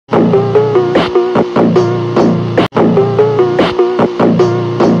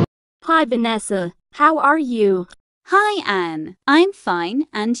Hi Vanessa, how are you? Hi Anne, I'm fine,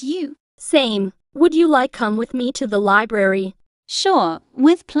 and you? Same. Would you like come with me to the library? Sure,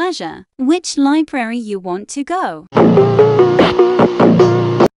 with pleasure. Which library you want to go?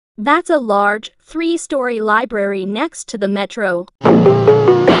 That's a large, 3-story library next to the metro.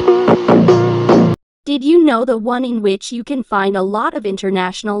 Did you know the one in which you can find a lot of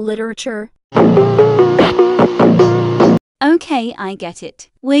international literature? Okay, I get it.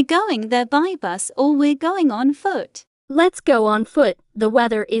 We're going there by bus or we're going on foot? Let's go on foot, the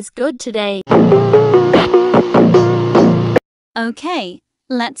weather is good today. Okay,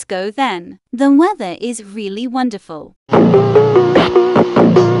 let's go then. The weather is really wonderful.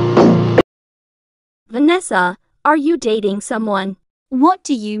 Vanessa, are you dating someone? What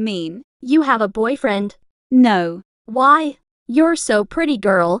do you mean? You have a boyfriend? No. Why? You're so pretty,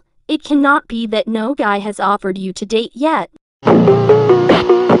 girl. It cannot be that no guy has offered you to date yet.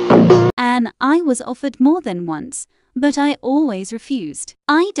 Anne, I was offered more than once, but I always refused.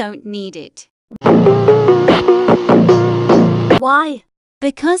 I don't need it. Why?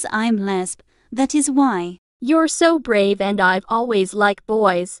 Because I'm lesb, that is why. You're so brave, and I've always liked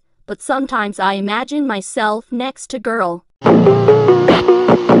boys, but sometimes I imagine myself next to girl.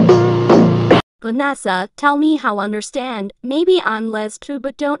 Vanessa, tell me how understand. Maybe I'm les too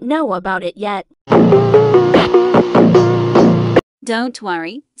but don't know about it yet. Don't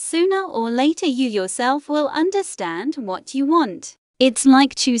worry, sooner or later you yourself will understand what you want. It's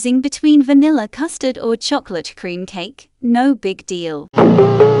like choosing between vanilla custard or chocolate cream cake, no big deal.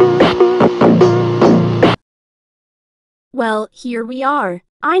 Well, here we are.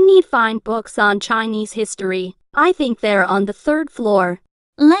 I need find books on Chinese history. I think they're on the 3rd floor.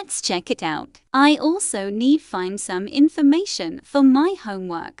 Let's check it out. I also need find some information for my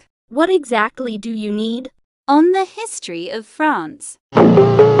homework. What exactly do you need? On the history of France.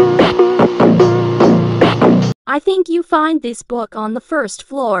 I think you find this book on the 1st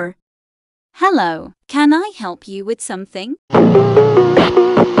floor. Hello, can I help you with something?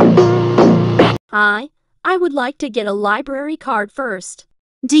 Hi, I would like to get a library card first.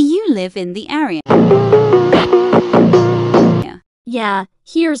 Do you live in the area? Yeah,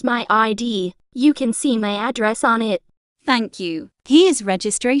 here's my ID. You can see my address on it. Thank you. Here's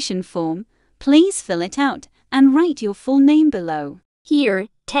registration form. Please fill it out and write your full name below. Here,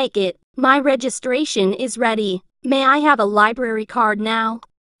 take it. My registration is ready. May I have a library card now?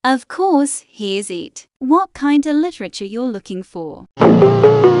 Of course, here's it. What kind of literature you're looking for?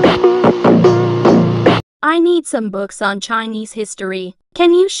 I need some books on Chinese history.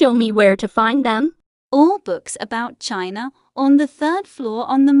 Can you show me where to find them? All books about China on the 3rd floor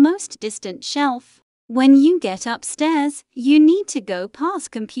on the most distant shelf. When you get upstairs, you need to go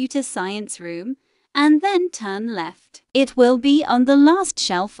past computer science room and then turn left. It will be on the last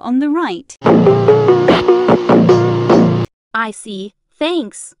shelf on the right. I see.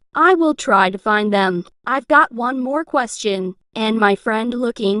 Thanks. I will try to find them. I've got one more question. And my friend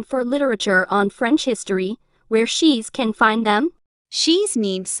looking for literature on French history, where she's can find them? She's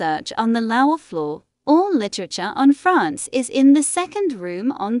need search on the lower floor. All literature on France is in the 2nd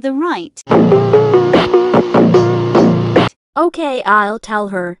room on the right. Okay, I'll tell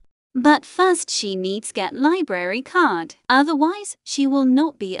her. But first she needs get library card. Otherwise, she will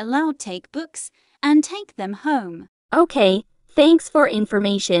not be allowed take books and take them home. Okay, thanks for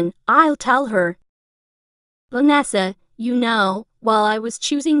information. I'll tell her. Vanessa, you know, while I was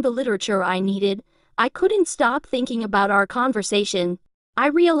choosing the literature I needed, I couldn't stop thinking about our conversation. I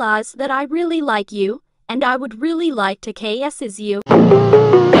realized that I really like you, and I would really like to kiss you.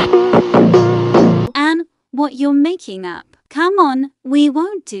 Anne, what you're making up? Come on, we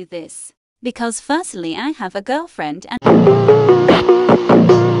won't do this. Because firstly, I have a girlfriend and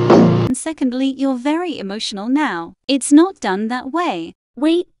secondly, you're very emotional now. It's not done that way.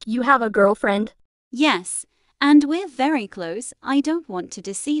 Wait, you have a girlfriend? Yes, and we're very close. I don't want to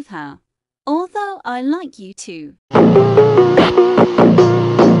deceive her. Although I like you too.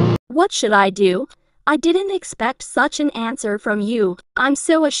 What should I do? I didn't expect such an answer from you. I'm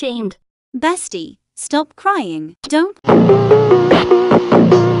so ashamed. Bestie, stop crying. Don't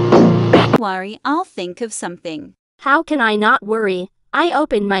worry, I'll think of something. How can I not worry? I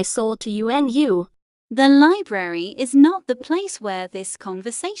opened my soul to you and you. The library is not the place where this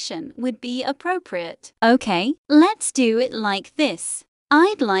conversation would be appropriate. Okay, let's do it like this.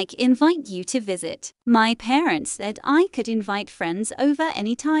 I'd like invite you to visit. My parents said I could invite friends over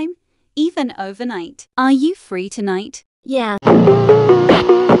anytime, even overnight. Are you free tonight? Yeah.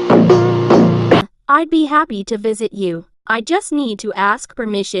 I'd be happy to visit you. I just need to ask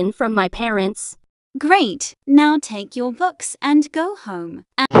permission from my parents. Great, now take your books and go home.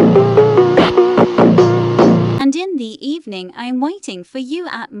 And in the evening I'm waiting for you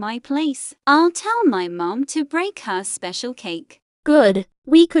at my place. I'll tell my mom to bake her special cake. Good,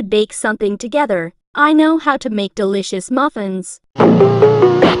 we could bake something together. I know how to make delicious muffins.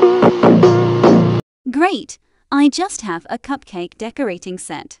 Great, I just have a cupcake decorating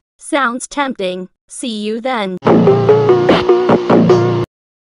set. Sounds tempting. See you then.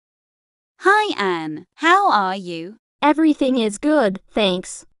 Hi Anne, how are you? Everything is good,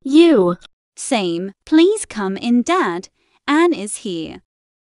 thanks. You? Same, please come in Dad. Anne is here.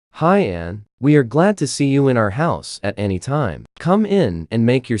 Hi Anne, we are glad to see you in our house at any time. Come in and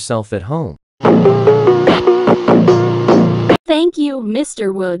make yourself at home. Thank you,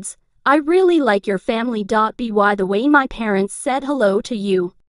 Mr. Woods. I really like your family. By the way, my parents said hello to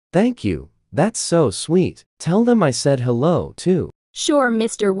you. Thank you, that's so sweet. Tell them I said hello too. Sure,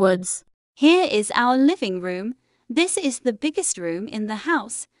 Mr. Woods. Here is our living room. This is the biggest room in the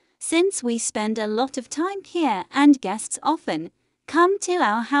house, since we spend a lot of time here and guests often come to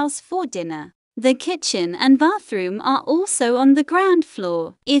our house for dinner. The kitchen and bathroom are also on the ground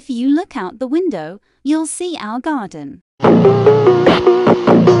floor. If you look out the window, you'll see our garden.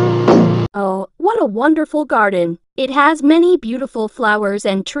 Oh, what a wonderful garden. It has many beautiful flowers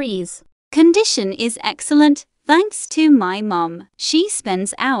and trees. Condition is excellent, thanks to my mom. She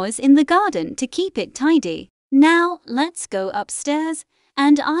spends hours in the garden to keep it tidy. Now, let's go upstairs,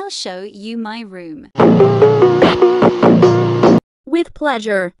 and I'll show you my room. With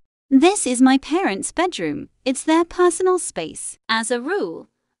pleasure. This is my parents' bedroom. It's their personal space. As a rule,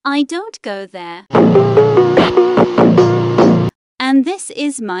 I don't go there. And this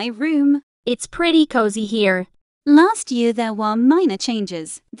is my room. It's pretty cozy here. Last year there were minor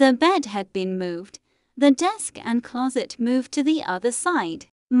changes. The bed had been moved. The desk and closet moved to the other side.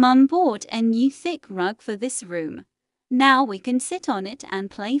 Mum bought a new thick rug for this room. Now we can sit on it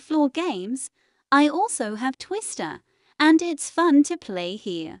and play floor games. I also have Twister, and it's fun to play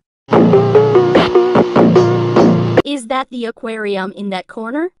here. Is that the aquarium in that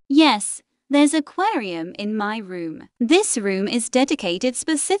corner? Yes, there's an aquarium in my room. This room is dedicated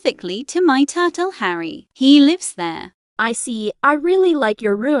specifically to my turtle Harry. He lives there. I see. I really like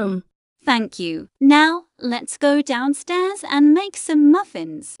your room. Thank you. Now, let's go downstairs and make some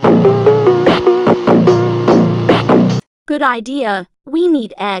muffins. Good idea. We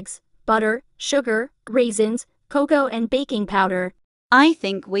need eggs, butter, sugar, raisins, cocoa, and baking powder. I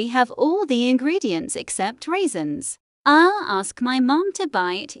think we have all the ingredients except raisins. I'll ask my mom to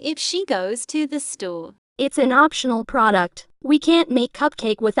buy it if she goes to the store. It's an optional product. We can't make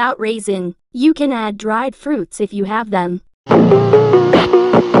cupcake without raisin. You can add dried fruits if you have them.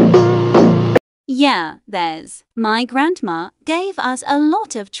 Yeah, there's. My grandma gave us a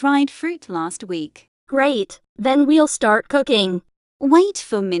lot of dried fruit last week. Great. Then we'll start cooking. Wait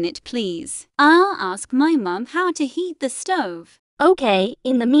for a minute, please. I'll ask my mom how to heat the stove. Okay,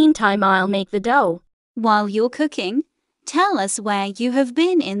 in the meantime I'll make the dough. While you're cooking, tell us where you have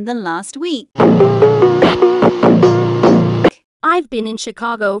been in the last week. I've been in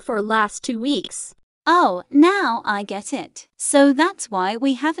Chicago for last 2 weeks. Oh, now I get it. So that's why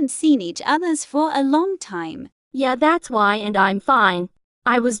we haven't seen each other's for a long time. Yeah, that's why, and I'm fine.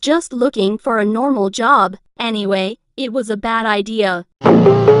 I was just looking for a normal job. Anyway, it was a bad idea.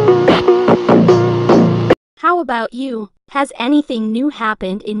 How about you? Has anything new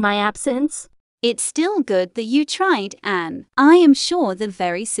happened in my absence? It's still good that you tried, Anne. I am sure that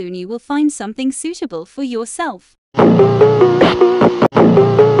very soon you will find something suitable for yourself.